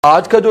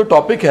आज का जो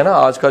टॉपिक है ना,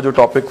 आज का जो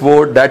टॉपिक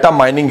वो डाटा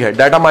माइनिंग है।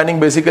 डाटा माइनिंग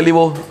बेसिकली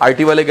वो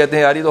आईटी वाले कहते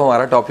हैं यार ये तो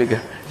हमारा टॉपिक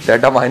है,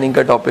 डाटा माइनिंग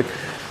का टॉपिक।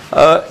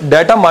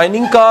 डाटा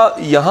माइनिंग का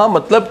यहाँ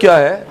मतलब क्या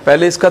है,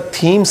 पहले इसका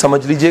थीम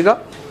समझ लीजिएगा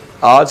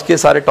आज के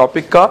सारे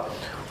टॉपिक का।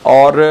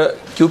 और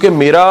क्योंकि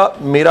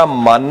मेरा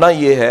मानना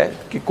ये है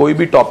कि कोई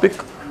भी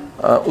टॉपिक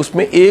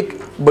उसमें एक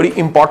बड़ी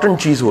इंपॉर्टेंट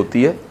चीज़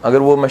होती है, अगर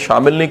वो मैं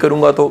शामिल नहीं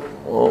करूँगा तो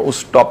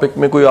उस टॉपिक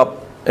में कोई आप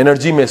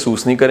एनर्जी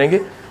महसूस नहीं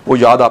करेंगे, वो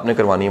याद आपने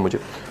करवानी है मुझे।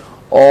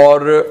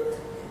 और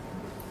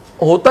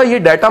होता ये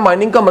डाटा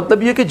माइनिंग का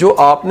मतलब ये कि जो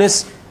आपने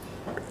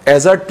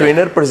एज अ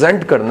ट्रेनर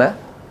प्रेजेंट करना है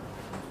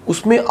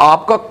उसमें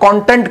आपका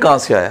कंटेंट कहां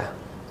से आया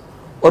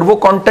और वो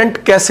कंटेंट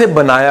कैसे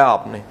बनाया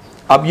आपने।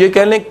 अब ये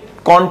कह लें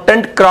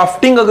कंटेंट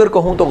क्राफ्टिंग अगर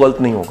कहूं तो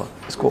गलत नहीं होगा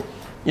इसको।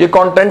 ये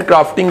कंटेंट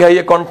क्राफ्टिंग है,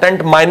 ये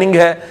कंटेंट माइनिंग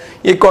है,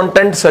 ये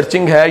कंटेंट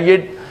सर्चिंग है,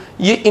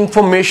 ये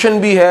इंफॉर्मेशन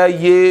भी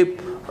है, ये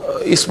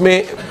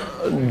इसमें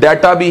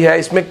डाटा भी है,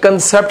 इसमें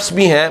कंसेप्ट्स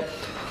भी हैं।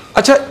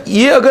 अच्छा,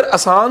 ये अगर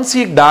आसान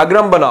सी एक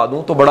डायग्राम बना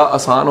दूं तो बड़ा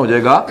आसान हो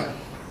जाएगा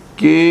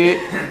कि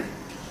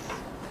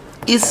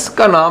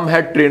इसका नाम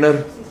है ट्रेनर,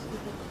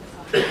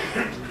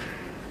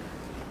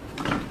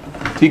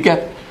 ठीक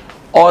है।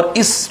 और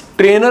इस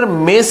ट्रेनर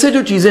में से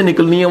जो चीजें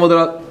निकलनी है वो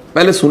जरा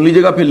पहले सुन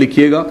लीजिएगा फिर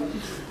लिखिएगा।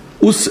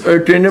 उस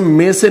ट्रेनर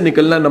में से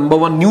निकलना number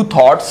 1 new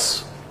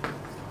thoughts,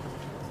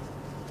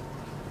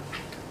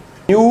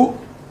 new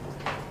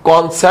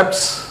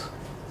concepts,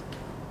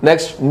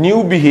 next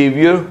new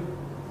behaviour,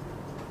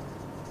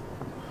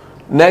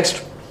 next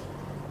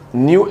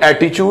new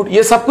attitude.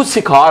 ये सब कुछ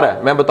सिखा रहा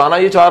है। मैं बताना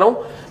ये चाह रहा हूं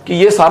कि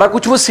ये सारा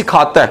कुछ वो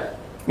सिखाता है,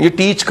 ये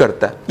टीच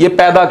करता है, ये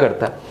पैदा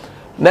करता है।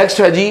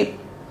 नेक्स्ट है जी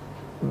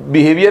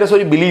बिहेवियर,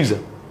 सॉरी बिलीव्स,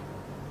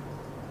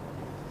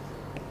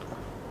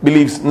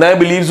 नए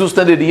बिलीव्स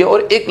उसने दे दिए।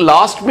 और एक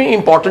लास्ट में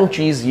इंपॉर्टेंट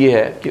चीज ये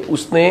है कि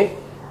उसने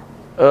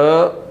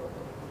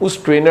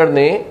उस ट्रेनर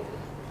ने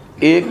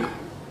एक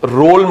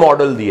रोल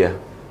मॉडल दिया है।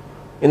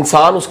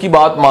 इंसान उसकी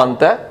बात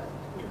मानता है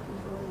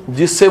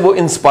जिससे वो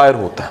इंस्पायर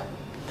होता है।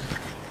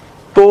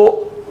 तो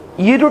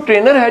ये जो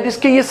ट्रेनर है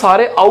जिसके ये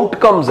सारे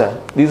आउटकम्स हैं,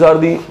 दीज आर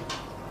दी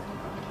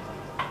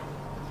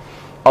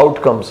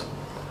आउटकम्स,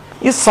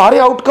 ये सारे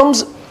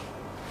आउटकम्स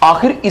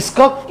आखिर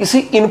इसका किसी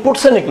इनपुट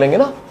से निकलेंगे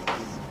ना।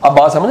 आप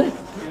बात समझ रहे?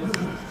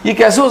 ये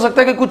कैसे हो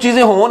सकता है कि कुछ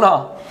चीजें हो ना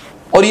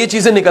और ये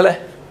चीजें निकल है?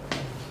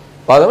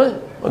 बात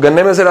समझ?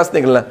 गन्ने में से रस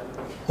निकलना है,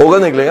 होगा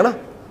निकलेगा ना,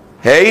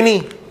 है ही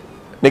नहीं,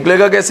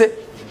 निकलेगा कैसे?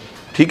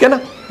 ठीक है ना।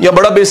 या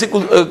बड़ा बेसिक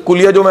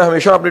कुलिया जो मैं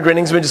हमेशा अपनी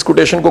ट्रेनिंग्स में जिस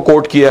कोटेशन को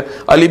कोट किया है,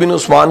 अली बिन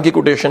उस्मान की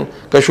कोटेशन,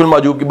 कशफुल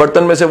माजूब की,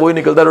 बर्तन में से वही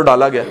निकलता है जो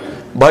डाला गया।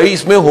 भाई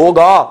इसमें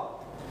होगा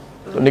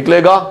तो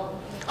निकलेगा।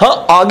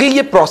 हाँ, आगे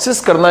ये प्रोसेस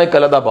करना एक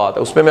अलग बात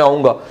है, उसमें मैं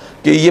आऊंगा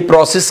कि ये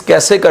प्रोसेस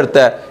कैसे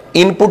करता है,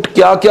 इनपुट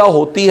क्या क्या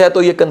होती है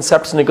तो ये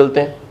कंसेप्ट्स निकलते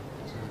हैं,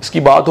 इसकी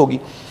बात होगी।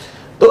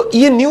 तो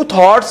ये न्यू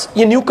थॉट्स,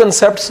 ये न्यू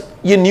कंसेप्ट्स,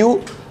 ये न्यू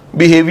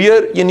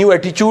बिहेवियर, ये न्यू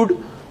एटीट्यूड,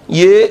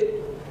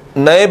 ये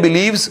नए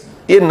बिलीव्स,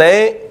 ये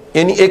नए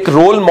यानी एक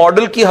रोल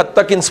मॉडल की हद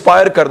तक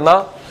इंस्पायर करना,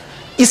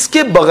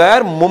 इसके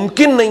बगैर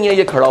मुमकिन नहीं है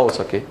ये खड़ा हो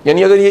सके।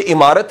 यानी अगर ये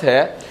इमारत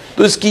है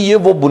तो इसकी ये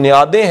वो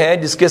बुनियादें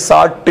हैं जिसके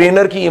साथ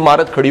ट्रेनर की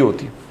इमारत खड़ी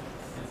होती है।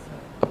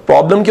 अब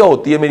प्रॉब्लम क्या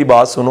होती है, मेरी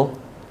बात सुनो,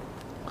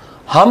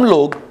 हम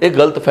लोग एक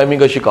गलत फहमी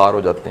का शिकार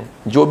हो जाते हैं।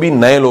 जो भी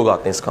नए लोग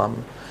आते हैं इस काम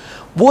में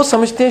वो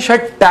समझते हैं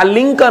शायद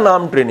टैलिंग का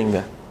नाम ट्रेनिंग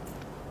है।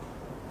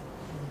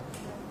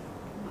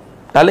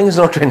 Telling is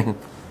not training.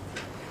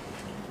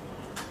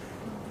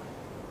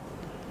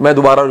 मैं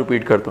दोबारा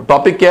रिपीट करता हूं,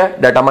 टॉपिक क्या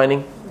है? Data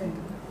mining.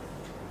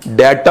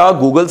 डाटा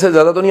गूगल से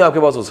ज्यादा तो नहीं आपके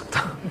पास हो सकता।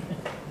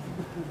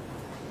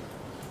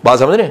 बात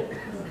समझ रहे?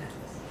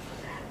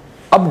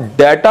 अब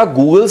डाटा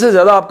गूगल से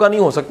ज्यादा आपका नहीं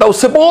हो सकता,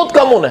 उससे बहुत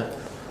कम होना है।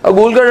 अब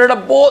गूगल का डाटा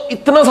बहुत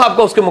इतना सा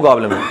आपका उसके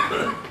मुकाबले में,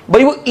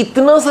 भाई वो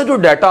इतना सा जो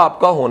डाटा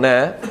आपका होना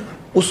है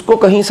उसको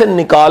कहीं से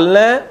निकालना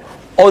है।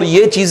 और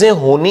ये चीजें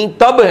होनी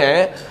तब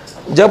है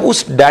जब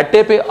उस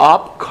डाटे पे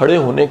आप खड़े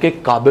होने के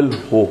काबिल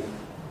हो।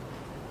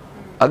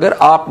 अगर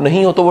आप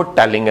नहीं हो तो वो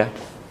टैलिंग है,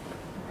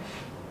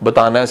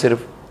 बताना है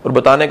सिर्फ, और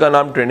बताने का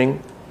नाम ट्रेनिंग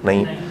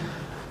नहीं।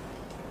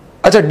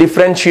 अच्छा,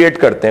 डिफरेंशिएट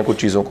करते हैं कुछ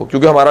चीजों को,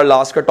 क्योंकि हमारा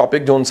लास्ट का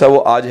टॉपिक जो सा वो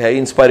आज है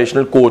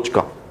इंस्पिरेशनल कोच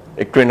का,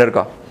 एक ट्रेनर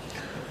का।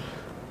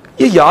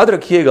 ये याद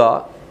रखिएगा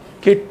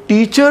कि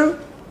टीचर,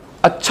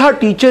 अच्छा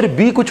टीचर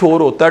भी कुछ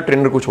और होता है,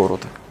 ट्रेनर कुछ और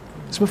होता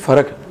है। इसमें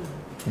फर्क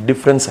है,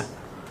 डिफरेंस है।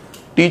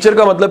 टीचर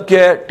का मतलब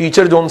क्या है?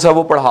 टीचर जो सा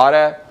वो पढ़ा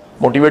रहा है,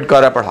 मोटिवेट कर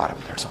रहा है, पढ़ा रहा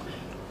है,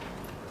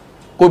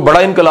 कोई बड़ा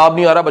इनकलाब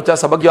नहीं आ रहा, बच्चा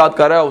सबक याद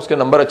कर रहा है, उसके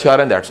नंबर अच्छे आ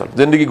रहे हैं, दैट्स ऑल,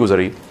 जिंदगी गुजर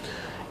रही।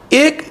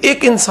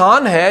 एक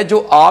इंसान है जो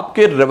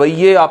आपके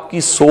रवैये,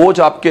 आपकी सोच,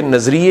 आपके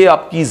नजरिए,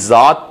 आपकी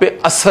जात पे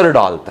असर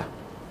डालता है,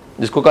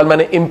 जिसको कल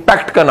मैंने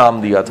इंपैक्ट का नाम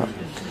दिया था।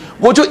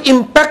 वो जो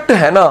इंपैक्ट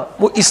है ना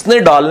वो इसने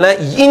डालना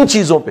है इन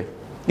चीजों पे।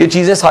 ये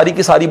चीजें सारी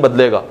की सारी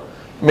बदलेगा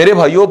मेरे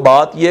भाइयों।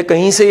 बात ये,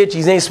 कहीं से ये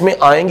चीजें इसमें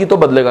आएंगी तो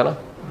बदलेगा ना।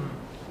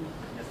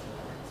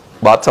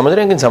 बात समझ रहे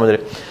हैं कि नहीं समझ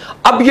रहे?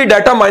 अब ये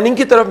डाटा माइनिंग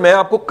की तरफ मैं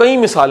आपको कई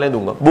मिसालें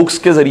दूंगा, बुक्स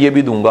के जरिए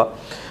भी दूंगा,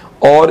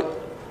 और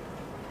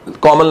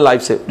कॉमन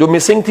लाइफ से जो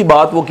मिसिंग थी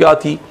बात, वो क्या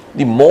थी?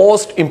 द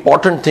मोस्ट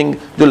इंपॉर्टेंट थिंग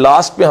जो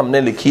लास्ट पे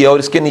हमने लिखी है, और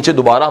इसके नीचे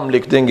दोबारा हम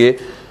लिख देंगे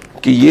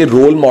कि ये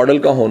रोल मॉडल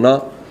का होना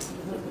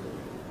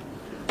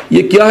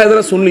ये क्या है,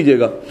 जरा सुन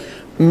लीजिएगा।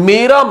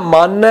 मेरा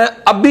मानना है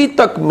अभी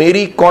तक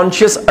मेरी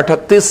कॉन्शियस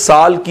 38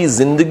 साल की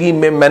जिंदगी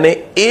में मैंने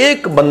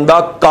एक बंदा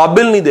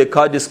काबिल नहीं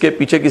देखा जिसके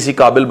पीछे किसी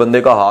काबिल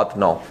बंदे का हाथ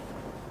ना हो।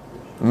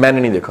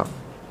 मैंने नहीं देखा,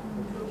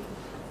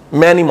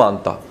 मैं नहीं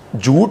मानता।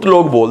 झूठ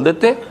लोग बोल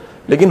देते हैं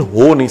लेकिन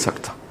हो नहीं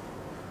सकता।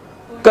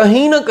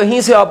 कहीं ना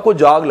कहीं से आपको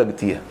जाग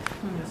लगती है।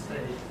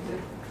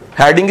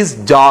 हेडिंग इज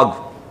जाग।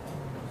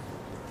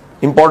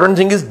 इंपॉर्टेंट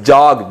थिंग इज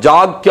जाग।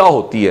 जाग क्या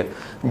होती है?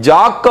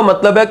 जाग का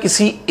मतलब है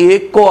किसी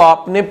एक को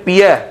आपने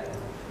पिया है,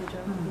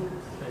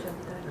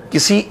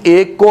 किसी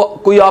एक को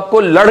कोई आपको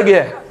लड़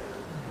गया है।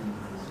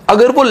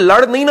 अगर वो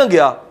लड़ नहीं ना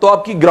गया तो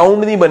आपकी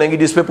ग्राउंड नहीं बनेगी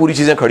जिसपे पूरी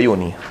चीजें खड़ी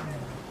होनी है।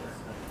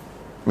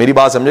 मेरी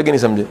बात समझे कि नहीं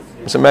समझे?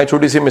 जैसे मैं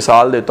छोटी सी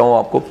मिसाल देता हूं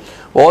आपको।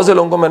 बहुत से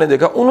लोगों को मैंने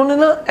देखा, उन्होंने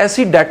ना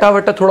ऐसी डाटा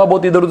वाटा थोड़ा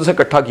बहुत इधर उधर से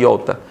इकट्ठा किया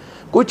होता है,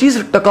 कोई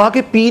चीज टका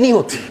के पी नहीं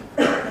होती।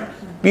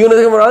 पी होने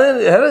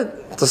से है ना,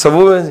 तो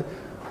सब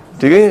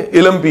ठीक है,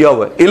 इल्म पिया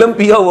हुआ है। इल्म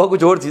पिया हुआ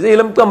कुछ और चीज है।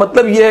 इल्म का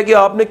मतलब यह है कि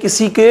आपने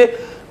किसी के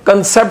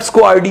कंसेप्ट्स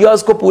को,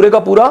 आइडियाज को पूरे का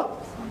पूरा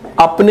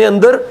अपने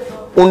अंदर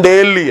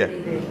उंडेल लिया।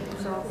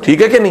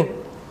 ठीक है कि नहीं?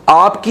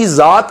 आपकी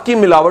जात की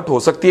मिलावट हो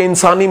सकती है,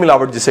 इंसानी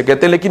मिलावट जिसे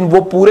कहते हैं, लेकिन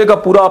वो पूरे का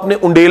पूरा आपने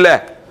उंडेला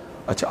है।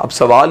 अच्छा, अब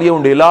सवाल ये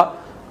उंडेला,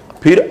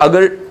 फिर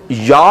अगर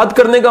याद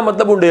करने का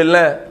मतलब उंडेलना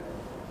है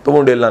तो वो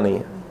उंडेलना नहीं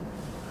है।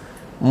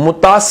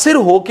 मुतासिर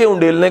होके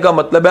उंडेलने का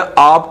मतलब है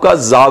आपका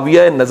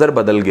जाविया नजर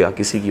बदल गया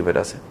किसी की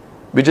वजह से,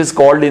 which is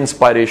called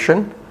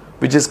inspiration,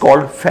 which is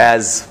called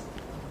phase.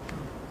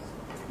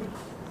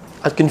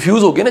 आज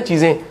कंफ्यूज हो गए ना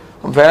चीजें।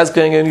 हम फैज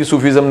कहेंगे कि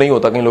सूफीज्म नहीं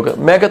होता कहीं लोग।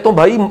 मैं कहता हूं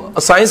भाई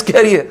साइंस कह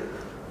रही है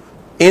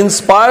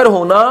इंस्पायर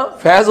होना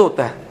फैज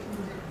होता है।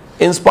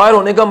 इंस्पायर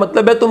होने का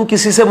मतलब है तुम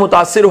किसी से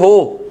मुतासिर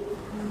हो।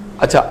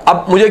 अच्छा,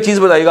 अब मुझे एक चीज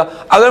बताइएगा,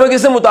 अगर मैं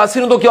किसी से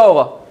मुतासिर हूं तो क्या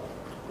होगा?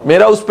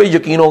 मेरा उस पर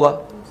यकीन होगा।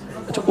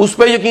 अच्छा, उस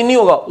पर यकीन नहीं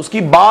होगा,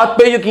 उसकी बात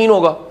पे यकीन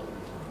होगा।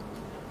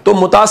 तो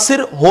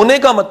मुतासिर होने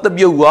का मतलब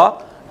यह हुआ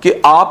कि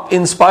आप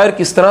इंस्पायर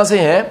किस तरह से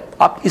हैं?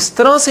 आप इस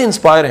तरह से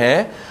इंस्पायर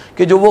हैं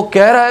कि जो वो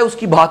कह रहा है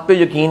उसकी बात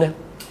पे यकीन है।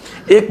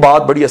 एक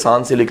बात बड़ी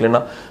आसान से लिख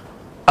लेना,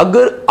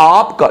 अगर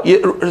आपका,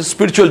 ये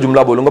स्पिरिचुअल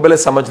जुमला बोलूंगा, पहले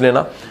समझ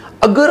लेना।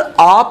 अगर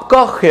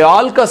आपका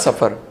ख्याल का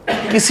सफर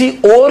किसी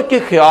और के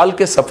ख्याल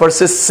के सफर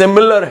से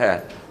सिमिलर है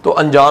तो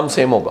अंजाम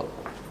सेम होगा,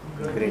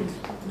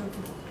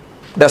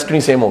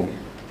 डेस्टिनी सेम होगी।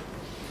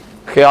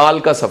 ख्याल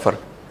का सफर,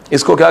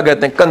 इसको क्या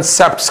कहते हैं?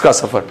 कंसेप्ट्स का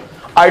सफर,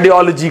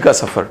 आइडियोलॉजी का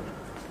सफर,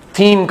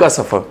 थीम का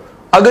सफर।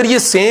 अगर ये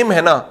सेम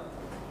है ना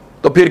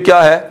तो फिर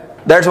क्या है?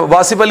 दैट्स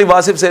वासिफ अली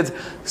वासिफ से,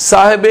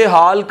 साहिबे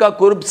हाल का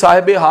कुर्ब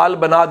साहिबे हाल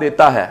बना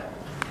देता है।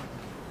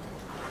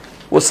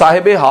 वो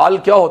साहिबे हाल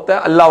क्या होता है?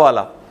 अल्लाह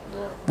वाला।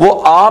 वो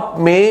आप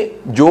में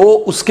जो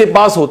उसके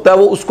पास होता है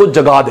वो उसको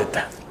जगा देता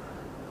है।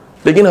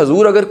 लेकिन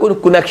हजूर अगर कोई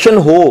कनेक्शन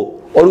हो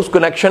और उस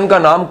कनेक्शन का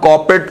नाम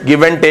कॉर्पोरेट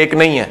गिव एंड टेक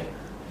नहीं है,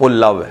 वो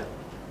लव है।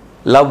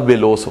 लव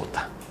बेलोस होता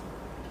है,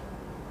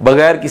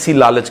 बगैर किसी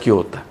लालच के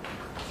होता है,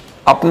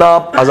 अपना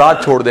आप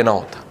आजाद छोड़ देना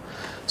होता है।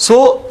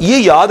 सो ये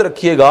याद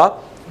रखिएगा,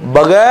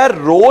 बगैर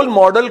रोल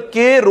मॉडल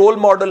के रोल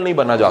मॉडल नहीं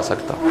बना जा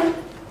सकता।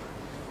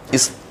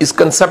 इस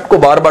कंसेप्ट को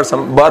बार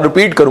बार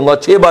रिपीट करूंगा,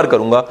 6 बार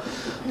करूंगा।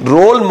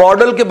 रोल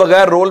मॉडल के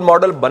बगैर रोल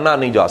मॉडल बना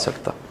नहीं जा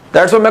सकता।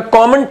 दैट्स व्हाई मैं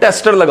कॉमन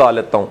टेस्टर लगा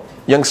लेता हूं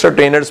यंगस्टर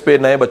ट्रेनर्स पे,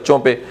 नए बच्चों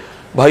पे।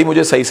 भाई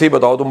मुझे सही सही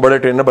बताओ, तुम बड़े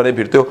ट्रेनर बने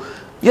फिरते हो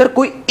यार,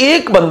 कोई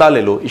एक बंदा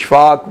ले लो,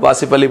 इशफाक,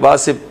 वासिफ अली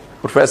वासिफ,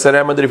 प्रोफेसर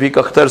अहमद रफीक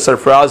अख्तर,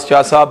 सरफराज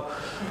शाह साहब,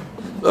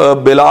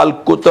 बिलाल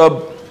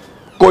कुतब,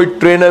 कोई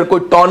ट्रेनर, कोई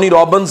टॉनी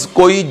रॉबिन्स,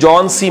 कोई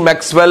जॉन सी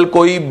मैक्सवेल,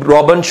 कोई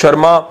रॉबिन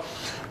शर्मा,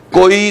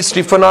 कोई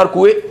स्टीफन आर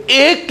कुए,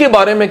 एक के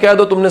बारे में कह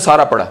दो तुमने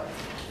सारा पढ़ा।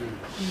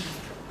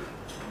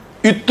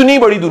 इतनी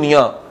बड़ी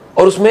दुनिया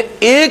और उसमें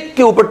एक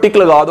के ऊपर टिक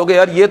लगा दोगे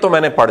यार ये तो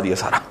मैंने पढ़ दिया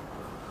सारा,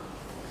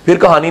 फिर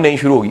कहानी नहीं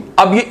शुरू होगी।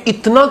 अब ये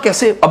इतना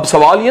कैसे? अब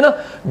सवाल ये ना,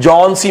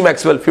 जॉन सी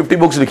मैक्सवेल 50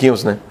 बुक्स लिखी हैं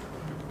उसने।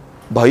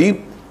 भाई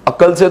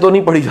अकल से तो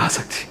नहीं पढ़ी जा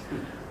सकती,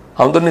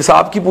 हम तो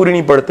निसाब की पूरी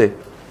नहीं पढ़ते,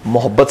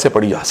 मोहब्बत से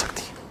पढ़ी जा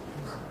सकती।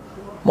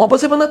 मोहब्बत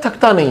से बंदा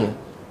थकता नहीं है।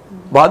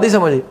 बात ही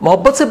समझे?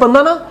 मोहब्बत से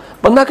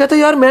बंदा कहता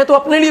है यार मैं तो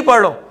अपने लिए पढ़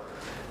रहा हूं,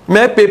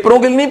 मैं पेपरों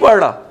के लिए नहीं पढ़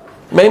रहा,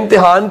 मैं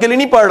इम्तिहान के लिए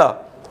नहीं पढ़ रहा,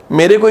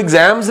 मेरे को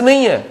एग्जाम्स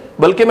नहीं है,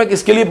 बल्कि मैं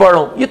किसके लिए पढ़ रहा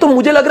हूं? ये तो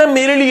मुझे लग रहा है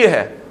मेरे लिए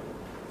है।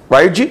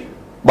 राइट जी?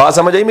 बात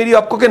समझ आई मेरी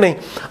आपको कि नहीं?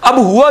 अब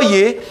हुआ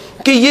ये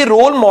कि ये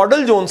रोल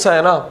मॉडल जोन सा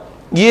है ना,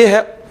 ये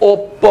है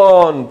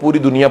ओपन, पूरी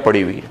दुनिया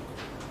पड़ी हुई है।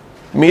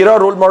 मेरा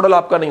रोल मॉडल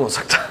आपका नहीं हो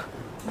सकता,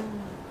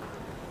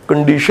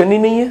 कंडीशन ही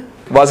नहीं है।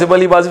 वासिफ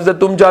अली वासिफ से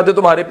तुम चाहते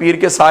तुम्हारे पीर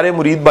के सारे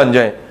मुरीद बन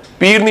जाएं,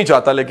 पीर नहीं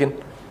चाहता। लेकिन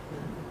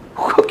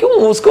क्यों?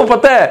 उसको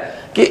पता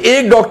है कि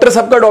एक डॉक्टर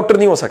सबका डॉक्टर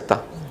नहीं हो सकता,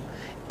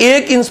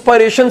 एक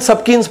इंस्पायरेशन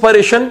सबकी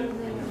इंस्पायरेशन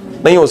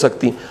नहीं हो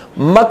सकती।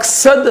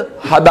 मकसद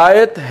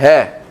हदायत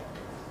है।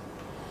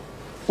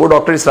 वो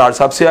डॉक्टर इसरार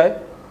साहब से आए,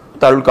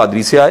 तारुल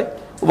कादरी से आए,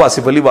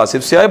 वासिफ अली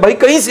वासिफ से आए, भाई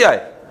कहीं से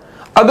आए,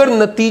 अगर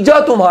नतीजा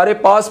तुम्हारे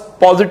पास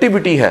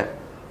पॉजिटिविटी है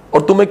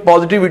और तुम एक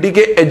पॉजिटिविटी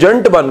के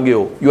एजेंट बन गए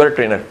हो, यू आर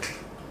ट्रेनर।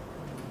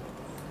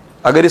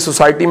 अगर इस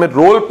सोसाइटी में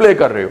रोल प्ले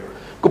कर रहे हो,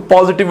 कोई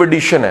पॉजिटिव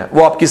एडिशन है,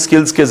 वो आपकी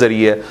स्किल्स के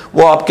जरिए,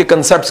 वो आपके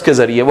कंसेप्ट्स के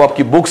जरिए, वो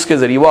आपकी बुक्स के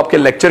जरिए, वो आपके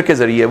लेक्चर के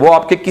जरिए, वो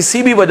आपके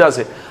किसी भी वजह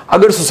से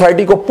अगर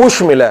सोसाइटी को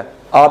पुश मिला है,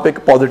 आप एक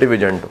पॉजिटिव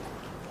एजेंट हो।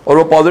 और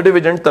वो पॉजिटिव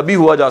एजेंट तभी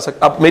हुआ जा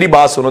सकता। आप मेरी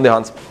बात सुनो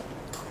ध्यान से,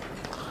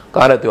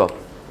 कहां रहते हो आप?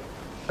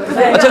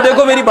 अच्छा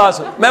देखो मेरी बात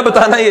सुनो, मैं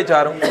बताना ये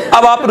चाह रहा हूं,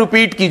 अब आप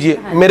रिपीट कीजिए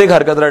मेरे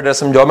घर का जरा एड्रेस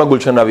समझाओ। मैं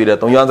गुलशन रावी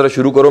रहता हूं, यहां जरा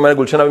शुरू करो। मैं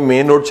गुलशन Ravi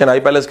main road Chennai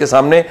palace के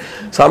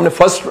सामने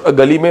फर्स्ट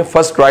गली में,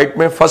 फर्स्ट राइट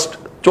में, फर्स्ट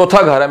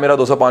चौथा घर है मेरा,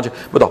 205।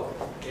 बताओ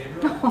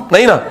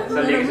नहीं ना?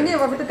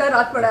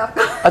 रात पड़ा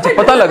आपका। अच्छा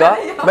पता लगा।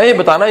 मैं ये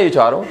बताना ये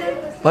चाह रहा हूं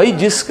भाई,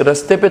 जिस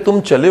रास्ते पे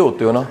तुम चले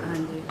होते हो ना,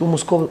 तुम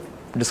उसको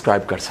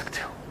डिस्क्राइब कर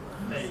सकते हो।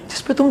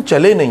 जिस पे तुम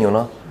चले नहीं हो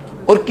ना,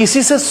 और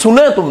किसी से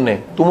सुना तुमने,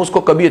 तुम उसको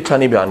कभी अच्छा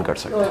नहीं बयान कर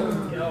सकते।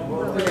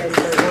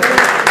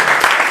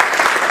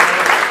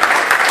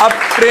 अब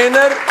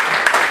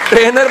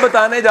ट्रेनर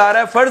बताने जा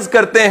रहा है, फर्ज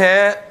करते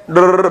हैं,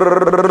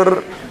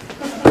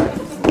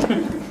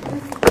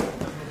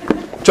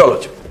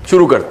 चलो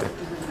शुरू करते हैं।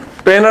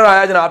 ट्रेनर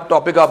आया जनाब,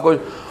 टॉपिक आपको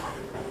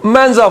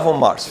मेंस ऑफ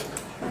मार्स,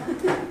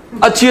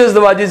 अच्छी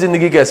अज़दवाजी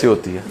जिंदगी कैसे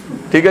होती है,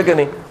 ठीक है कि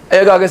नहीं?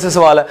 एक आगे से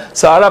सवाल है,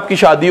 सर आपकी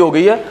शादी हो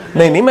गई है?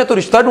 नहीं मैं तो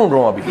रिश्ता ढूंढ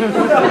रहा हूं अभी।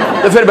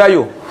 तो फिर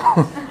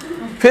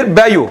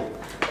बहयो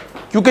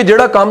क्योंकि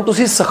जेड़ा काम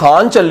तुसी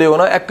सखान चले हो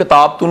ना, एक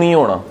किताब तो नहीं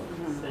होना,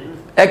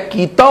 एक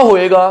कीता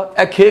होएगा,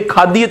 एक खे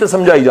खादी है तो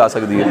समझाई जा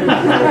सकती है,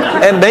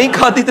 ए नहीं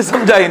खादी तो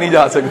समझाई नहीं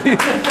जा सकती।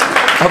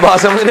 अब बात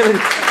समझने में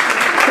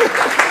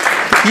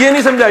ये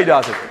नहीं समझाई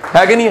जा सकती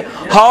है कि नहीं?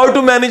 हाउ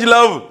टू मैनेज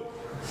लव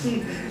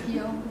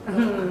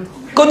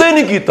कदे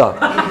नहीं कीता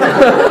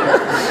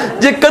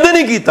जे कदे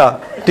नहीं कीता,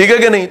 ठीक है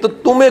कि नहीं? तो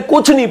तुम्हें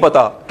कुछ नहीं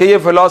पता कि ये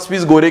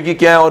फिलॉसफीज गोरे की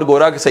क्या है और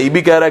गोरा सही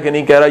भी कह रहा है कि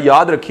नहीं कह रहा।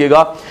 याद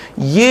रखिएगा,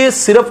 ये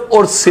सिर्फ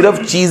और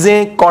सिर्फ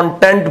चीजें,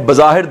 कंटेंट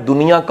बजाहिर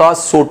दुनिया का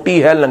सोटी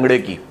है लंगड़े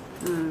की।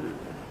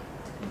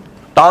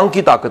 टांग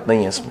की ताकत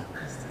नहीं है इसमें।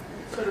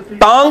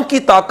 टांग की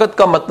ताकत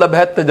का मतलब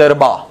है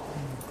तजर्बा,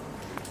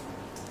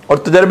 और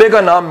तजर्बे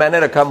का नाम मैंने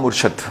रखा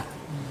मुर्शद।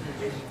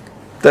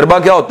 तजर्बा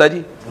क्या होता है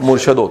जी?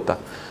 मुर्शद होता है।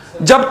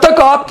 जब तक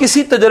आप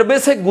किसी तजर्बे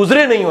से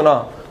गुजरे नहीं हो ना,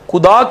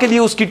 खुदा के लिए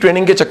उसकी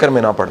ट्रेनिंग के चक्कर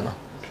में ना पड़ना।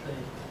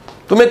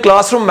 तुम्हें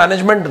क्लासरूम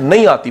मैनेजमेंट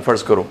नहीं आती,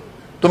 फर्ज करो,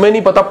 तुम्हें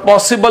नहीं पता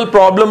पॉसिबल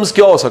प्रॉब्लम्स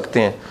क्या हो सकते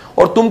हैं,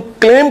 और तुम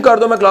क्लेम कर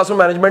दो मैं क्लासरूम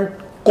मैनेजमेंट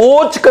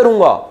कोच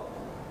करूंगा,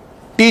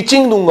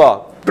 टीचिंग दूंगा,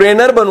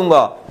 ट्रेनर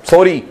बनूंगा।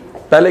 सॉरी,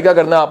 पहले क्या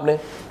करना है आपने?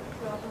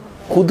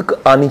 खुद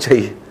आनी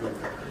चाहिए।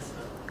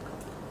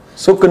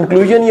 सो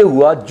कंक्लूजन ये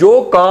हुआ,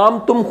 जो काम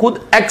तुम खुद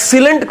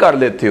एक्सीलेंट कर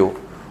लेते हो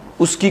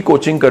उसकी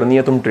कोचिंग करनी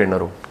है, तुम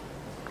ट्रेनर हो।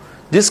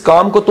 जिस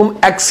काम को तुम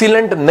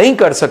एक्सीलेंट नहीं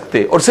कर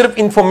सकते और सिर्फ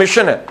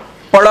इंफॉर्मेशन है,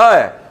 पढ़ा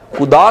है,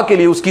 खुदा के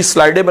लिए उसकी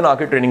स्लाइडें बना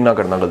के ट्रेनिंग ना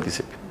करना गलती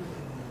से,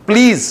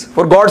 प्लीज,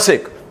 फॉर गॉड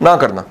सेक ना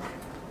करना।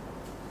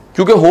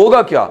 क्योंकि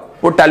होगा क्या,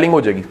 वो टेलिंग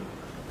हो जाएगी।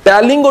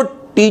 टेलिंग और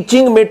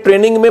टीचिंग में,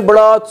 ट्रेनिंग में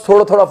बड़ा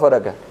थोड़ा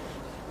फर्क है।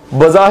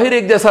 बजाहिर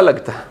एक जैसा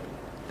लगता है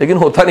लेकिन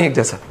होता नहीं एक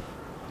जैसा,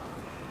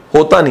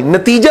 होता नहीं,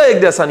 नतीजा एक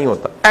जैसा नहीं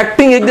होता।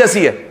 एक्टिंग एक जैसी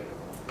है,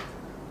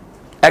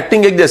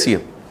 एक्टिंग एक जैसी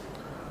है।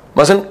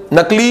 मसलन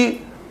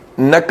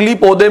नकली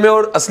पौधे में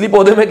और असली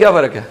पौधे में क्या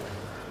फर्क है?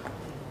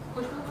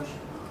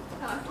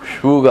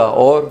 खुशबू का।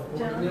 और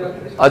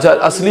अच्छा,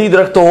 असली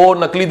दरख्त हो,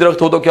 नकली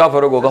दरख्त हो तो क्या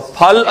फर्क होगा?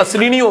 फल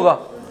असली नहीं होगा,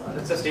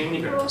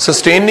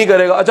 सस्टेन नहीं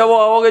करेगा। अच्छा, वो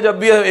आओगे जब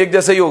भी एक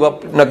जैसा ही होगा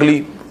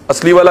नकली,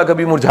 असली वाला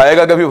कभी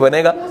मुरझाएगा कभी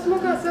बनेगा।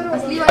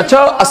 अच्छा,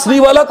 असली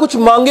वाला कुछ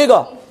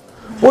मांगेगा,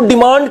 वो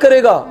डिमांड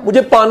करेगा,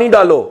 मुझे पानी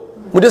डालो,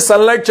 मुझे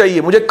सनलाइट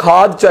चाहिए, मुझे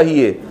खाद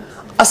चाहिए।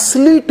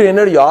 असली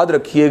ट्रेनर, याद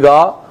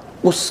रखिएगा,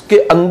 उसके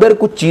अंदर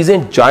कुछ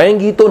चीजें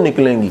जाएंगी तो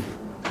निकलेंगी,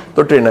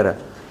 तो ट्रेनर है।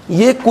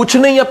 ये कुछ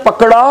नहीं है,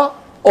 पकड़ा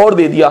और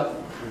दे दिया,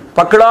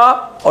 पकड़ा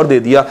और दे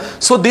दिया।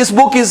 So this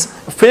book is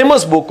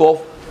famous book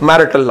of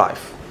marital life.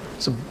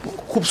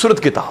 खूबसूरत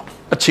किताब,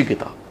 अच्छी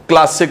किताब,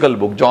 classical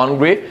book, John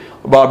grey,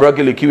 Barbara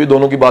की लिखी हुई,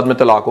 दोनों की बाद में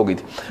तलाक हो गई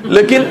थी,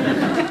 लेकिन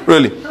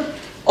रियली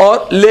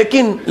और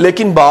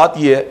लेकिन बात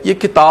यह है, ये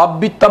किताब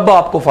भी तब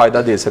आपको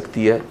फायदा दे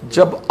सकती है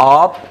जब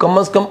आप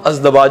कम से कम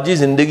अज़दवाजी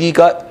जिंदगी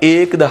का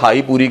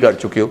 1/2 पूरी कर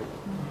चुके हो।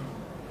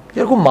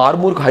 यार को मार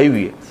मूर खाई हुई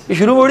है, ये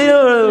शुरू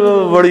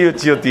बड़ी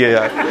अच्छी होती है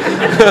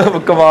यार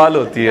कमाल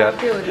होती है यार।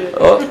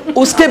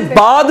 उसके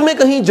बाद में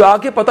कहीं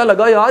जाके पता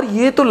लगा यार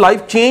ये तो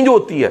लाइफ चेंज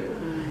होती है।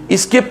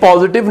 इसके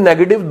पॉजिटिव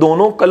नेगेटिव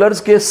दोनों कलर्स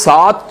के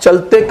साथ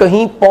चलते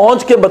कहीं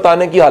पहुंच के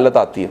बताने की हालत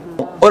आती है।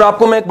 और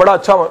आपको मैं एक बड़ा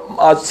अच्छा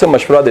आज से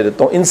मशवरा दे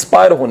देता हूं,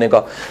 इंस्पायर होने का।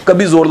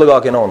 कभी जोर लगा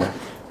के ना होना,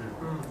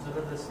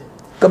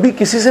 कभी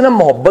किसी से ना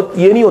मोहब्बत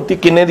ये नहीं होती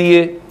किन्ने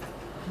दिए,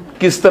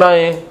 किस तरह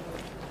है,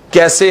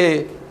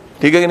 कैसे,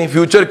 ठीक है कि नहीं,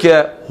 फ्यूचर क्या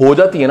है, हो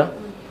जाती है ना।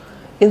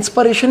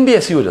 इंस्पिरेशन भी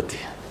ऐसी हो जाती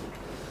है।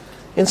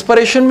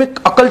 इंस्पिरेशन में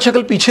अकल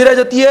शक्ल पीछे रह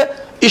जाती है,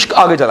 इश्क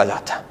आगे चला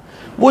जाता है।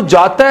 वो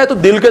जाता है तो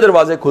दिल के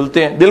दरवाजे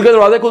खुलते हैं, दिल के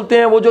दरवाजे खुलते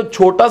हैं। वो जो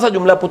छोटा सा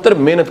जुमला, पुत्र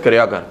मेहनत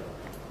करया कर,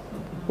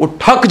 वो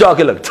ठक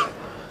जाके लगता है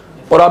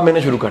और आप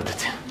मेहनत शुरू कर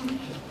देते हैं।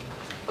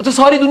 अच्छा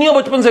सारी दुनिया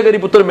बचपन से कह रही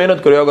पुत्र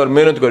मेहनत करो अगर,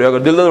 मेहनत करो अगर,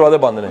 दिल दरवाजे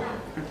बांधने।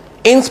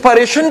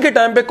 इंस्पिरेशन के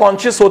टाइम पे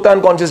कॉन्शियस होता है,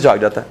 अनकॉन्शियस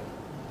जाग जाता है।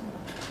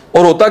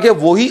 और होता क्या,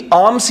 वही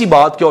आम सी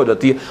बात क्या हो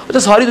जाती है, अच्छा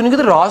सारी दुनिया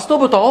कहते राज तो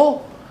बताओ,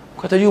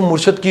 कहता जी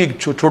मुर्शद की एक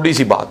छोटी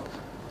सी बात,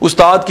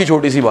 उस्ताद की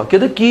छोटी सी बात,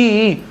 कहते की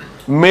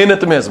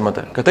मेहनत में अजमत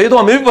है। कहता ये तो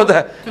हमें भी पता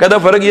है, कहता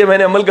फर्क ये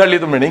मैंने अमल कर लिया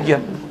तुमने नहीं किया।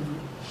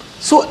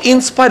 सो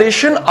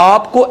इंस्पिरेशन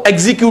आपको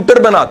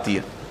एग्जीक्यूटर बनाती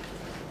है।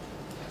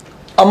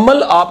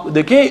 अमल आप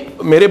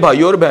देखें मेरे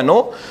भाइयों और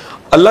बहनों,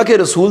 अल्लाह के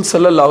रसूल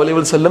सल्लल्लाहु अलैहि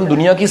वसल्लम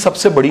दुनिया की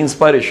सबसे बड़ी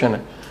इंस्पिरेशन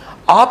है।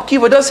 आपकी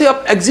वजह से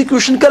आप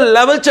एग्जीक्यूशन का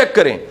लेवल चेक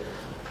करें।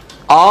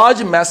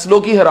 आज मैस्लो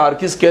की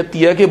हायरार्कीज़ कहती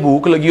है कि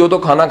भूख लगी हो तो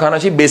खाना खाना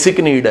चाहिए, बेसिक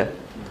नीड है।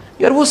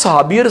 यार वो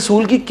सहाबी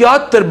रसूल की क्या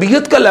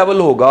तरबियत का लेवल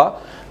होगा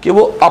कि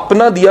वो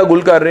अपना दिया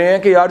गुल कर रहे हैं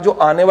कि यार जो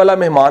आने वाला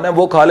मेहमान है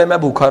वो खा ले, मैं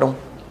भूखा रहूं।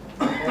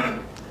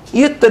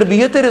 ये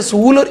तरबियत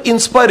रसूल और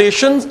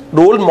इंस्पिरेशन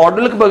रोल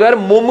मॉडल के बगैर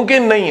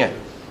मुमकिन नहीं है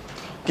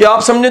कि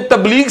आप समझे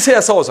तबलीग से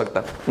ऐसा हो सकता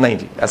है। नहीं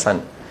जी, ऐसा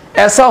नहीं।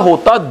 ऐसा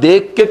होता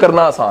देख के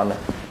करना आसान है।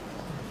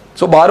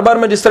 सो बार बार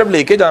मैं जिस तरफ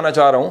लेके जाना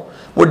चाह रहा हूं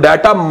वो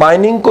डाटा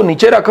माइनिंग को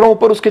नीचे रख रहा हूं,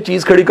 ऊपर उसके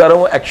चीज खड़ी कर रहा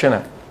हूं, एक्शन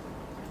है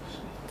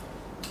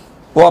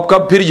वो आपका,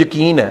 फिर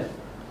यकीन है,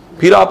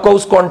 फिर आपका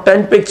उस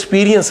कंटेंट पे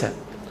एक्सपीरियंस है।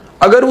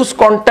 अगर उस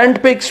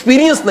कंटेंट पे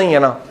एक्सपीरियंस नहीं है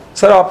ना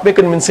सर, आप में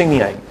कन्विंसिंग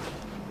नहीं आएगी।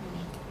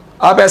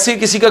 आप ऐसे ही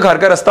किसी का घर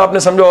का रास्ता आपने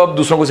समझो आप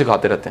दूसरों को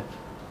सिखाते रहते हैं,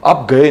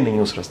 आप गए नहीं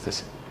उस रास्ते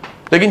से।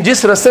 लेकिन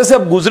जिस रास्ते से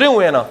आप गुजरे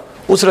हुए हैं ना,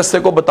 उस रास्ते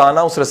को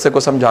बताना, उस रास्ते को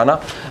समझाना।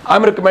 I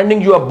am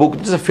recommending you a book,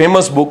 this is a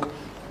famous book,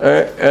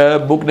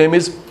 book name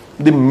is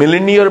the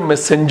millionaire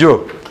messenger.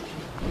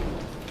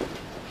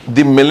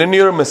 The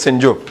millionaire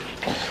messenger,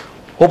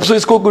 hope so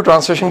इसको कोई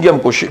ट्रांसलेशन की हम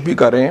कोशिश भी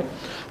कर रहे हैं।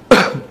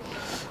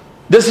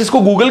 जस्ट इसको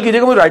गूगल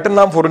कीजिएगा, मुझे राइटर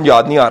नाम फौरन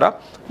याद नहीं आ रहा,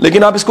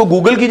 लेकिन आप इसको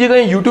गूगल कीजिएगा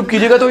या यूट्यूब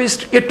कीजिएगा तो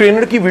ये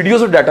ट्रेनर की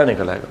वीडियोस और डाटा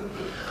निकल आएगा।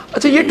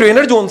 अच्छा ये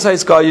ट्रेनर जोन सा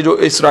इसका, ये जो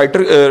इस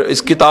राइटर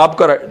इस किताब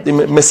का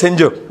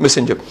मैसेंजर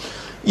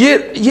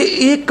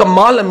ये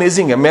कमाल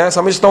अमेजिंग है। मैं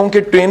समझता हूं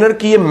कि ट्रेनर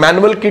की ये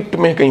मैनुअल किट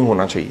में कहीं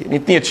होना चाहिए,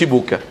 इतनी अच्छी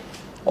बुक है।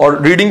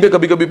 और रीडिंग पे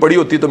कभी कभी पढ़ी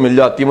होती है तो मिल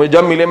जाती है, मुझे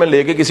जब मिले मैं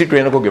लेके किसी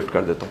ट्रेनर को गिफ्ट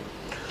कर देता हूं।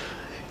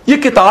 ये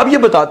किताब ये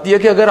बताती है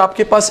कि अगर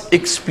आपके पास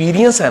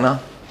एक्सपीरियंस है ना,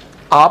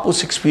 आप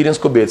उस एक्सपीरियंस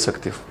को बेच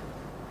सकते हो।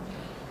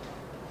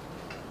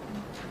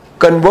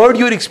 Convert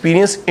your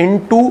experience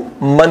into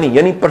money,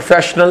 यानी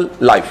प्रोफेशनल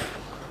लाइफ।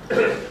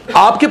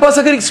 आपके पास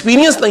अगर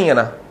एक्सपीरियंस नहीं है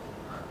ना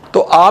तो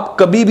आप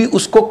कभी भी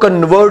उसको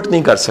कन्वर्ट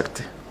नहीं कर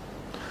सकते।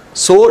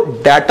 सो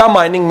डाटा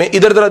माइनिंग में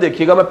इधर जरा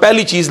देखिएगा, मैं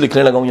पहली चीज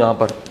लिखने लगा हूं यहां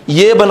पर,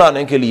 ये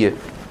बनाने के लिए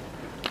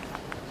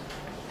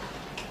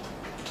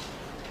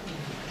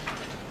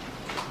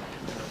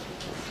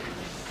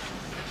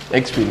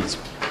एक्सपीरियंस।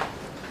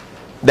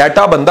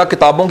 डाटा बंदा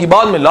किताबों की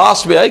बाद में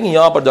लास्ट में आएगी,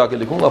 यहां पर जाके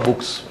लिखूंगा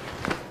बुक्स,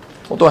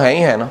 वो तो है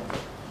ही है ना।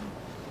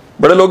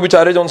 बड़े लोग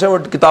बेचारे जो उनसे वो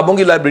किताबों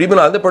की लाइब्रेरी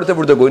बना देते, पढ़ते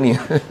पढ़ते कोई नहीं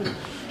है।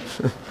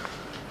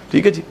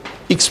 ठीक है जी।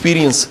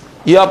 एक्सपीरियंस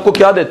ये आपको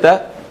क्या देता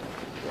है,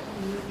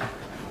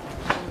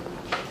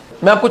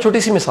 मैं आपको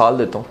छोटी सी मिसाल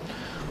देता हूं।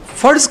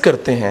 फर्ज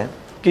करते हैं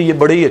कि ये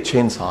बड़े ही अच्छे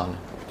इंसान हैं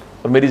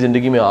और मेरी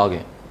जिंदगी में आ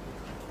गए,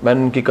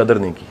 मैंने उनकी कदर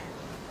नहीं की,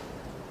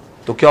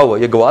 तो क्या हुआ,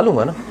 ये गवा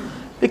लूंगा ना।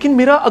 लेकिन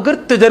मेरा अगर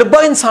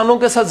तजर्बा इंसानों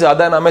के साथ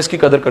ज्यादा है ना, मैं इसकी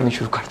कदर करनी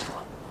शुरू कर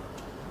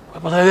दूंगा।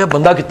 पता है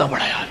बंदा कितना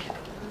बड़ा यार,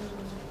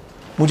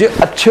 मुझे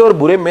अच्छे और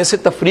बुरे में से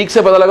तफरीक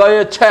से पता लगा ये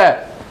अच्छा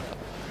है।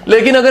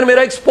 लेकिन अगर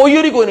मेरा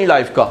एक्सपोजर ही कोई नहीं,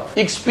 लाइफ का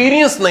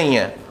एक्सपीरियंस नहीं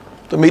है,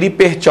 तो मेरी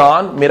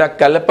पहचान, मेरा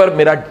कैलिपर,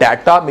 मेरा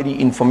डाटा, मेरी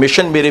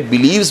इंफॉर्मेशन, मेरे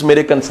बिलीव्स,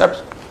 मेरे कंसेप्ट,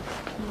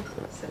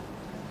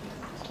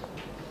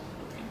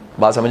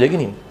 बात समझेगी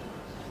नहीं।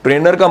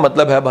 ट्रेनर का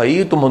मतलब है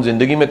भाई तुम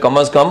जिंदगी में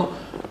कम से कम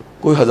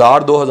कोई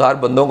 1000-2000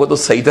 बंदों को तो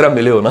सही तरह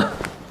मिले हो ना।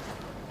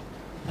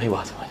 नहीं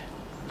बात समझे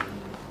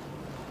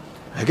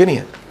है कि नहीं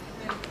है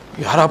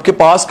यार, आपके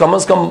पास कम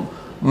से कम,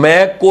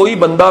 मैं कोई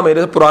बंदा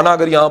मेरे से पुराना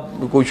अगर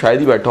यहाँ कोई शायद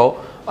ही बैठा हो,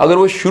 अगर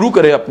वो शुरू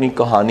करे अपनी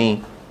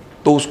कहानी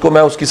तो उसको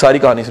मैं उसकी सारी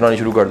कहानी सुनानी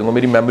शुरू कर दूंगा।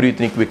 मेरी मेमोरी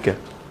इतनी क्विक है।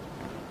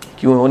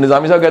 क्यों, वो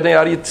निजामी साहब कहते हैं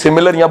यार ये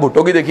सिमिलर, यहाँ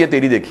भुट्टो की देखी है,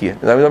 तेरी देखी है।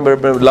 निजामी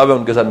साहब लव है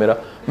उनके साथ मेरा।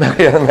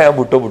 मैं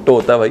भुट्टो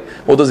होता है भाई,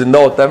 वो तो जिंदा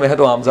होता है, मैं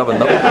तो आम सा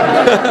बंदा।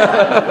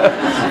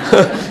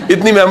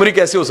 इतनी मेमोरी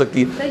कैसे हो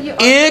सकती है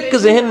एक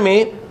जहन में,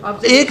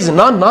 एक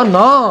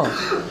ना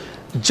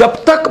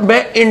जब तक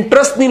मैं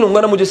इंटरेस्ट नहीं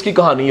लूंगा ना, मुझे इसकी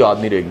कहानी याद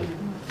नहीं रहेगी।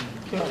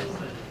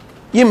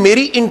 ये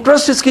मेरी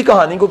इंटरेस्ट इसकी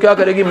कहानी को क्या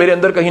करेगी, मेरे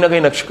अंदर कहीं ना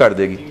कहीं नक्श कर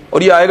देगी।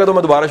 और ये आएगा तो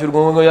मैं दोबारा शुरू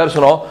करूंगा, यार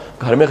सुनाओ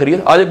घर में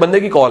खरीद। आज एक बंदे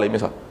की कॉल आई मेरे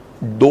साथ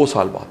 2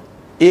 साल बाद,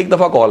 एक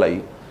दफा कॉल आई,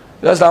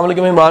 अस्सलाम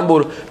वालेकुम इमरान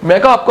बोल,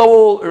 मैं कहा आपका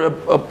वो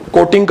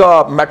कोटिंग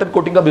का, मेटल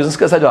कोटिंग का बिजनेस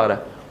कैसा जा रहा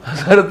है?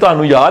 सर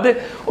ਤੁਹਾਨੂੰ याद है?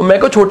 मैं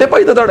कहा छोटे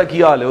भाई का ਤੁਹਾਡਾ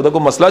ਕੀ ਹਾਲ ਹੈ? ਉਹਦਾ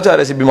ਕੋਈ ਮਸਲਾ ਚੱਲ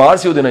ਰਿਹਾ ਸੀ, ਬਿਮਾਰ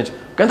ਸੀ ਉਹਦੇ ਨਾਲ।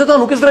 ਕਹਿੰਦਾ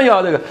ਤੁਹਾਨੂੰ ਕਿਸ ਤਰ੍ਹਾਂ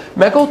ਯਾਦ ਹੈਗਾ?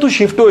 ਮੈਂ ਕਹਾ ਤੂੰ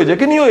ਸ਼ਿਫਟ ਹੋਏ ਜੇ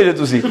ਕਿ ਨਹੀਂ ਹੋਏ ਜੇ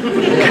ਤੁਸੀਂ?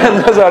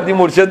 ਕਹਿੰਦਾ ਸਰ ਦੀ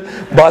ਮੁਰਸ਼ਦ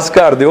ਬਸ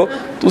ਕਰ ਦਿਓ,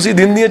 ਤੁਸੀਂ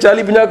ਦਿਨ ਦੀਆਂ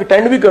 40-50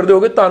 ਅਟੈਂਡ ਵੀ ਕਰ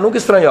ਦਿਓਗੇ, ਤੁਹਾਨੂੰ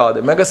ਕਿਸ ਤਰ੍ਹਾਂ याद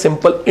है? मैं कहा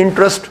सिंपल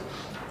इंटरेस्ट।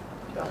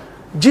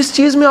 जिस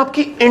चीज में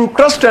आपकी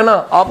इंटरेस्ट है ना,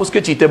 आप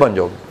उसके चीते बन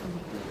जाओगे।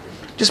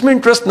 जिसमें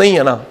इंटरेस्ट नहीं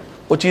है ना,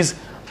 वो चीज,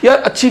 यार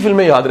अच्छी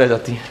फिल्में याद रह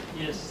जाती हैं,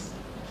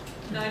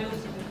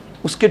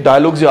 उसके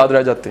डायलॉग्स याद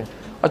रह जाते हैं,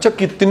 अच्छा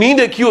कितनी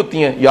देखी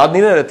होती हैं, याद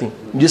नहीं रहती,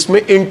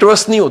 जिसमें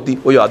इंटरेस्ट नहीं होती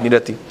वो याद नहीं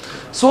रहती।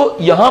 सो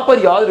यहां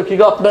पर याद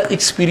रखिएगा अपना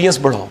एक्सपीरियंस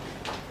बढ़ाओ,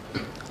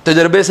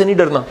 तजर्बे से नहीं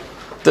डरना,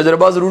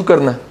 तजर्बा जरूर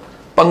करना है,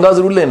 पंगा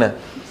जरूर लेना है,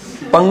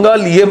 पंगा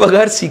लिए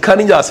बगैर सीखा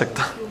नहीं जा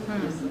सकता।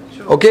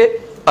 ओके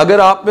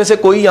अगर आप में से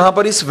कोई यहां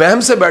पर इस वहम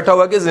से बैठा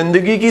हुआ कि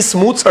जिंदगी की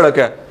स्मूथ सड़क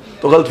है,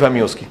 तो गलत फहमी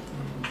है उसकी,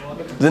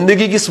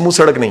 जिंदगी की स्मूथ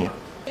सड़क नहीं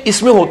है।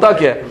 इसमें होता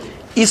क्या है,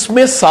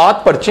 इसमें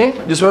 7 पर्चे,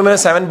 जिसमें मैंने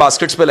 7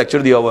 बास्केट्स पे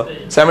लेक्चर दिया हुआ,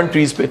 7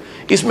 ट्रीज पे,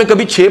 इसमें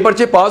कभी 6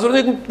 पर्चे पास होते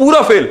हैं,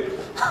 पूरा फेल।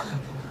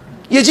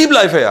 ये अजीब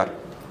लाइफ है यार।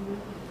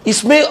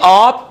 इसमें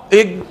आप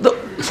एक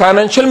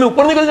फाइनेंशियल में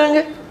ऊपर निकल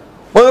जाएंगे,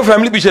 मगर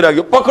फैमिली पीछे रह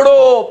गई,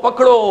 पकड़ो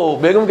पकड़ो,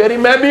 बेगम कह रही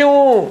मैं भी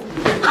हूं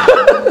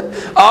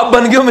आप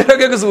बन गए हो, मेरा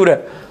क्या कसूर है,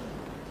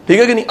 ठीक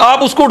है कि नहीं।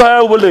 आप उसको उठाया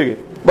ऊपर ले गए,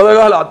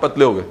 बदलेगा हालात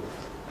पतले हो गए,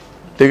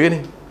 ठीक है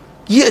नहीं।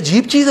 ये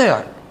अजीब चीज है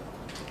यार,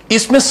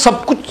 इसमें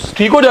सब कुछ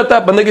ठीक हो जाता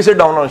है, बंदे की से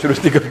डाउन होना शुरू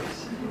होती कभी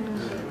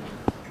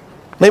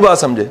नहीं, बात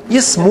समझे,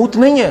 ये स्मूथ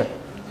नहीं है।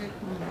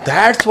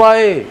 दैट्स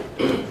वाई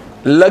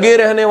लगे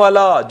रहने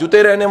वाला,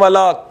 जुटे रहने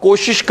वाला,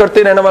 कोशिश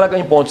करते रहने वाला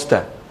कहीं पहुंचता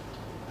है।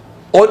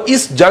 और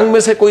इस जंग में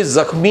से कोई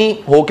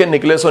जख्मी होके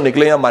निकले सो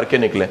निकले या मार के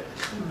निकले,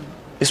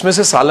 इसमें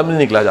से सालम नहीं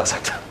निकला जा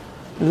सकता।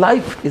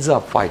 लाइफ इज अ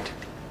फाइट,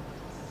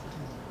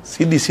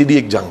 सीधी सीधी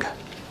एक जंग है,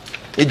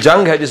 ये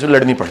जंग है जिसमें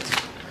लड़नी पड़ती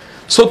है।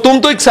 सो तुम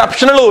तो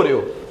एक्सेप्शनल हो रहे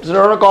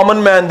हो, कॉमन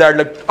मैन दैट,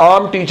 लाइक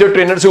आम टीचर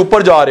ट्रेनर से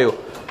ऊपर जा रहे हो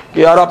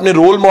कि यार आपने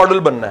रोल मॉडल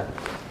बनना है।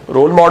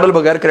 रोल मॉडल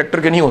बगैर कैरेक्टर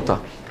के नहीं होता,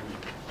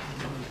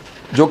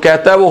 जो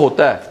कहता है वो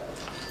होता है,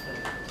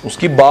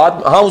 उसकी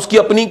बात, हाँ उसकी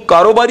अपनी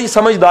कारोबारी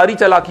समझदारी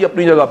चालाकी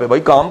अपनी जगह पे, भाई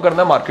काम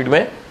करना है मार्केट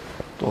में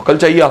तो अकल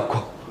चाहिए आपको,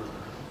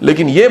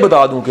 लेकिन ये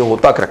बता दूं कि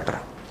होता कैरेक्टर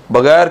है,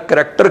 बगैर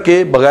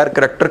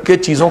कैरेक्टर के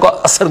चीजों का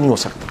असर नहीं हो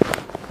सकता।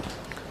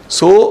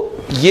 सो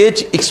ये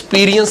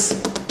एक्सपीरियंस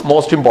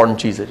मोस्ट इंपॉर्टेंट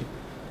चीज है जी।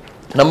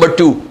 नंबर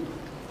 2,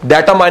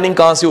 डाटा माइनिंग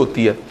कहां से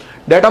होती है?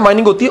 डाटा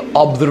माइनिंग होती है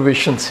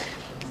ऑब्जर्वेशन से।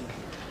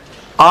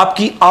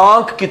 आपकी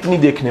आंख कितनी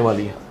देखने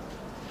वाली है,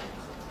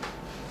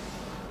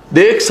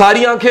 देख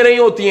सारी आंखें नहीं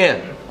होती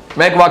हैं।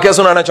 मैं एक वाकया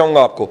सुनाना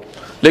चाहूंगा आपको,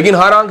 लेकिन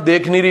हर आंख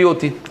देख नहीं रही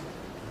होती।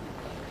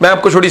 मैं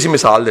आपको छोटी सी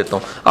मिसाल देता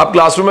हूं। आप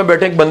क्लासरूम में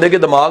बैठे, एक बंदे के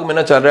दिमाग में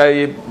ना चल रहा है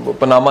ये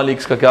पनामा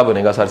लीक्स का क्या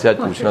बनेगा, सर से आज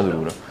पूछना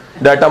जरूर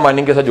है, डाटा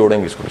माइनिंग के साथ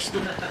जोड़ेंगे इसको।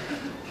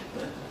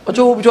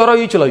 अच्छा वो बेचारा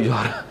ये चलाई जा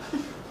रहा है,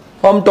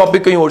 हम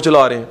टॉपिक कहीं और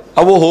चला रहे हैं।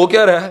 अब वो हो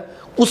क्या रहा है,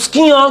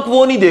 उसकी आंख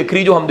वो नहीं देख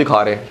रही जो हम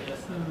दिखा रहे हैं।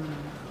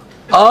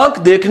 आंख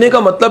देखने का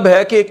मतलब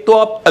है कि एक तो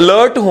आप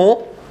अलर्ट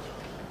हो,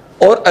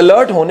 और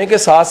अलर्ट होने के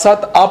साथ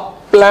साथ आप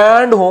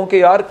प्लान्ड हो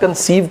कि यार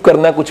कंसीव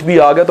करना है, कुछ भी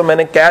आ गया तो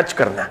मैंने कैच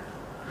करना है।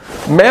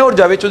 मैं और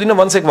जावेद चौधरी ने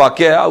वंस एक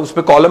वाकया है, उस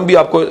पर कॉलम भी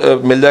आपको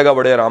मिल जाएगा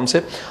बड़े आराम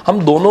से। हम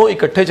दोनों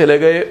इकट्ठे चले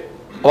गए,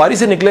 वारी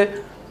से निकले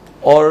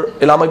और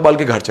इलामा इकबाल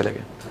के घर चले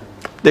गए।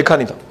 देखा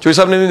नहीं था, चौधरी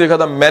साहब ने नहीं देखा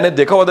था, मैंने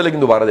देखा हुआ था, लेकिन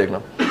दोबारा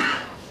देखना,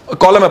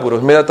 कॉलम है पूरा,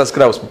 मेरा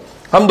तस्करा है उसमें।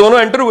 हम दोनों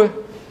एंटर हुए,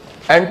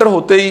 एंटर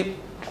होते ही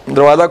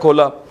दरवाजा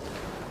खोला,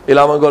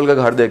 इलामा इकबाल का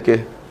घर देख के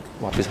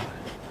वापिस आ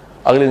गए।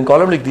 अगले दिन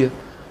कॉलम लिख दिया।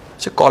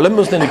 अच्छा, कॉलम में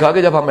उसने लिखा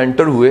कि जब हम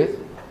एंटर हुए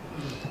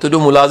तो जो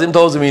मुलाजिम था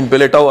वो जमीन पे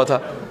लेटा हुआ था,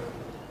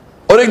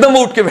 और एकदम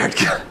वो उठ के बैठ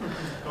गया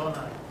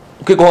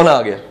कि कौन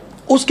आ गया।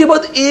 उसके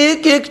बाद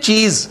एक एक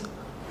चीज,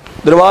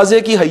 दरवाजे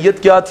की हैयत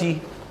क्या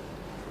थी,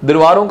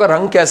 दीवारों का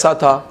रंग कैसा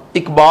था,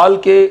 इकबाल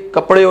के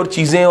कपड़े और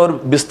चीजें और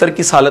बिस्तर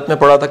किस हालत में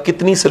पड़ा था,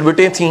 कितनी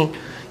सिलवटें थीं,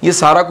 ये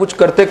सारा कुछ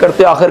करते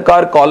करते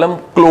आखिरकार कॉलम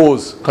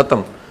क्लोज,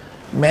 खत्म।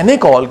 मैंने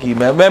कॉल की,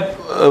 मैं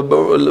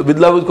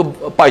विदला उसको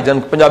भाईजान,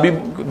 पंजाबी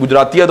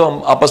गुजराती है तो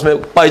हम आपस में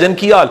भाईजान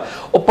की हाल,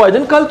 और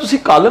भाईजान कल तुसी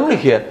कॉलम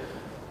लिखिया,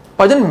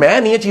 भाईजान मैं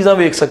नहीं ये चीज़ां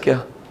वेख सकिया।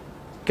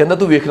 कहना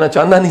तू वेखना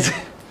चाहता नहीं से।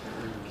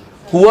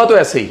 हुआ तो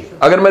ऐसे ही,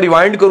 अगर मैं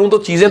रिवाइंड करूं तो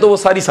चीजें तो वो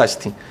सारी सच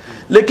थी,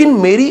 लेकिन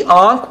मेरी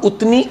आंख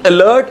उतनी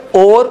अलर्ट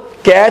और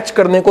कैच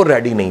करने को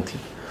रेडी नहीं थी।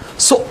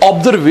 सो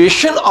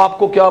ऑब्जर्वेशन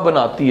आपको क्या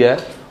बनाती है,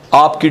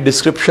 आपकी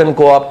डिस्क्रिप्शन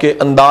को, आपके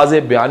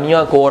अंदाजे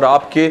बयानिया को, और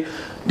आपके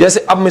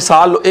जैसे अब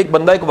मिसाल, एक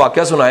बंदा एक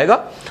वाकया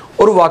सुनाएगा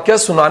और वाकया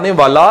सुनाने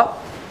वाला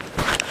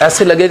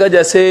ऐसे लगेगा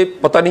जैसे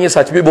पता नहीं ये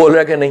सच भी बोल रहा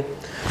है कि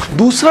नहीं।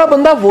 दूसरा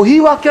बंदा वही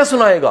वाकया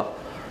सुनाएगा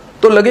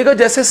तो लगेगा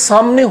जैसे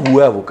सामने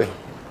हुआ है वो कहीं।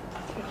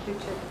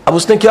 अब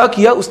उसने क्या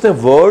किया, उसने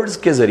वर्ड्स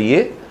के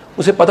जरिए,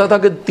 उसे पता था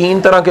कि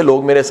 3 तरह के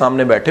लोग मेरे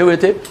सामने बैठे हुए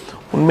थे।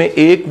 उनमें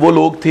एक वो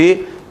लोग थे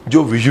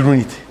जो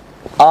विजुअली थे,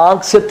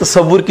 आंख से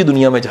तस्वुर की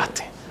दुनिया में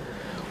जाते हैं।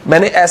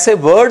 मैंने ऐसे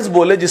वर्ड्स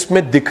बोले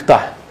जिसमें दिखता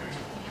है।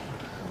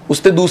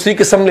 उसने दूसरी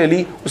किस्म ले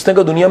ली, उसने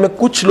कहा दुनिया में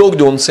कुछ लोग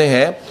जो उनसे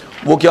हैं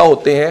वो क्या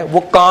होते हैं, वो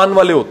कान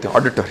वाले होते हैं,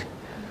 ऑडिटरी।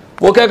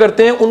 वो क्या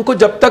करते हैं, उनको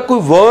जब तक कोई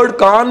वर्ड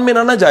कान में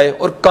ना जाए,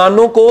 और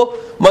कानों को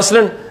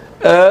मसलन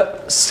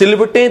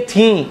सिलवटें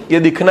थीं ये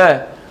दिखना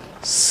है,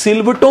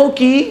 सिलवटों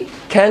की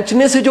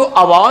खींचने से जो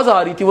आवाज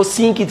आ रही थी वो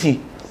सी की थी,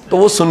 तो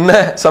वो सुनना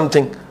है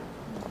समथिंग,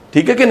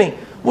 ठीक है कि नहीं।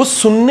 वो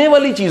सुनने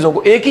वाली चीजों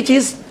को, एक ही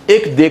चीज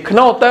एक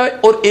देखना होता है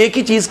और एक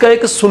ही चीज का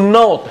एक सुनना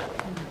होता है,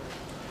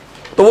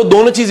 तो वो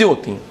दोनों चीजें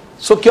होती हैं।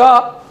 सो क्या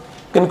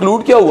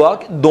कंक्लूड क्या हुआ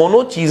कि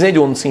दोनों चीजें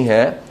जो उनसी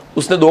हैं,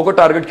 उसने 2 को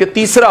टारगेट किया।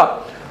 तीसरा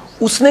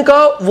उसने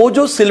कहा वो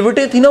जो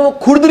सिलवटें थी ना वो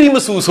खुरदरी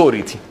महसूस हो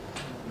रही थी,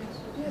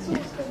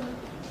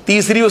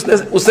 तीसरी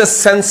उसने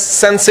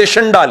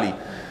सेंसेशन डाली,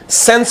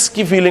 सेंस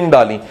की फीलिंग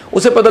डाली,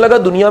 उसे पता लगा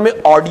दुनिया में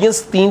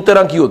ऑडियंस 3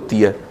 तरह की होती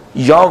है,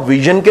 या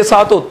विजन के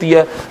साथ होती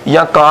है,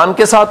 या कान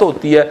के साथ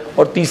होती है,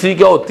 और तीसरी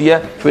क्या होती है,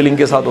 फीलिंग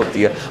के साथ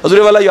होती है।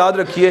 हजूर वाला याद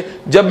रखिए,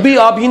 जब भी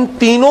आप इन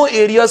तीनों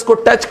एरियाज को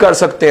टच कर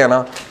सकते हैं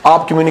ना,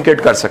 आप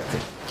कम्युनिकेट कर सकते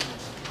हैं।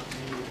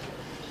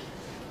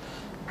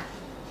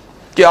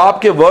 कि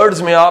आपके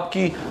वर्ड्स में,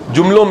 आपकी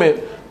जुमलों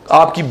में,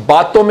 आपकी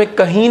बातों में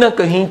कहीं ना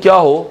कहीं क्या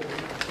हो,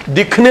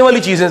 दिखने वाली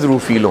चीजें जरूर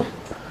फील हो,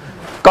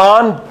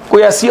 कान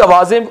कोई ऐसी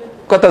आवाजें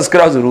का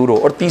तज़किरा जरूर हो,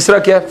 और तीसरा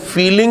क्या है,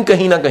 फीलिंग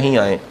कहीं ना कहीं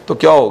आए, तो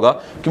क्या होगा,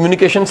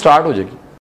 कम्युनिकेशन स्टार्ट हो जाएगी।